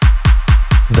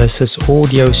This is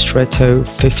Audio Stretto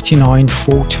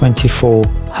 59424.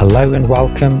 Hello and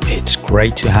welcome, it's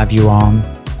great to have you on.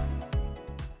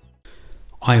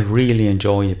 I really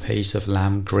enjoy a piece of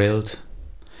lamb grilled,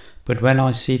 but when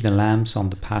I see the lambs on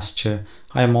the pasture,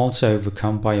 I am also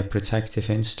overcome by a protective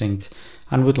instinct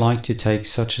and would like to take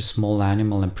such a small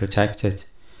animal and protect it.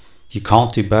 You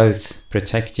can't do both,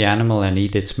 protect the animal and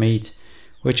eat its meat,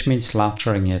 which means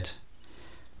slaughtering it.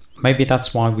 Maybe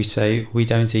that's why we say we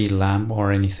don't eat lamb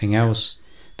or anything else.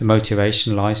 The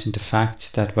motivation lies in the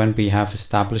fact that when we have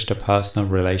established a personal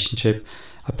relationship,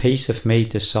 a piece of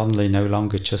meat is suddenly no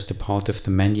longer just a part of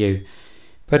the menu.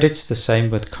 But it's the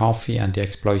same with coffee and the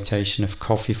exploitation of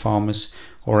coffee farmers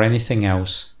or anything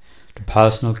else. The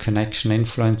personal connection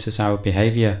influences our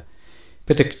behavior.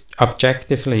 But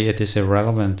objectively it is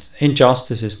irrelevant.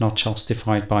 Injustice is not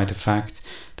justified by the fact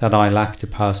that I lack the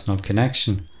personal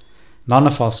connection. None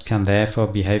of us can therefore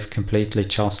behave completely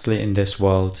justly in this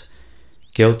world.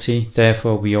 Guilty,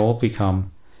 therefore, we all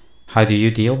become. How do you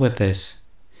deal with this?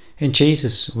 In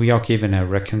Jesus, we are given a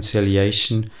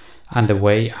reconciliation and a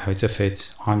way out of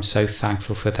it. I'm so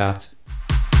thankful for that.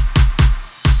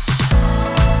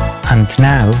 And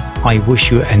now, I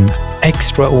wish you an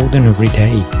extraordinary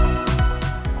day.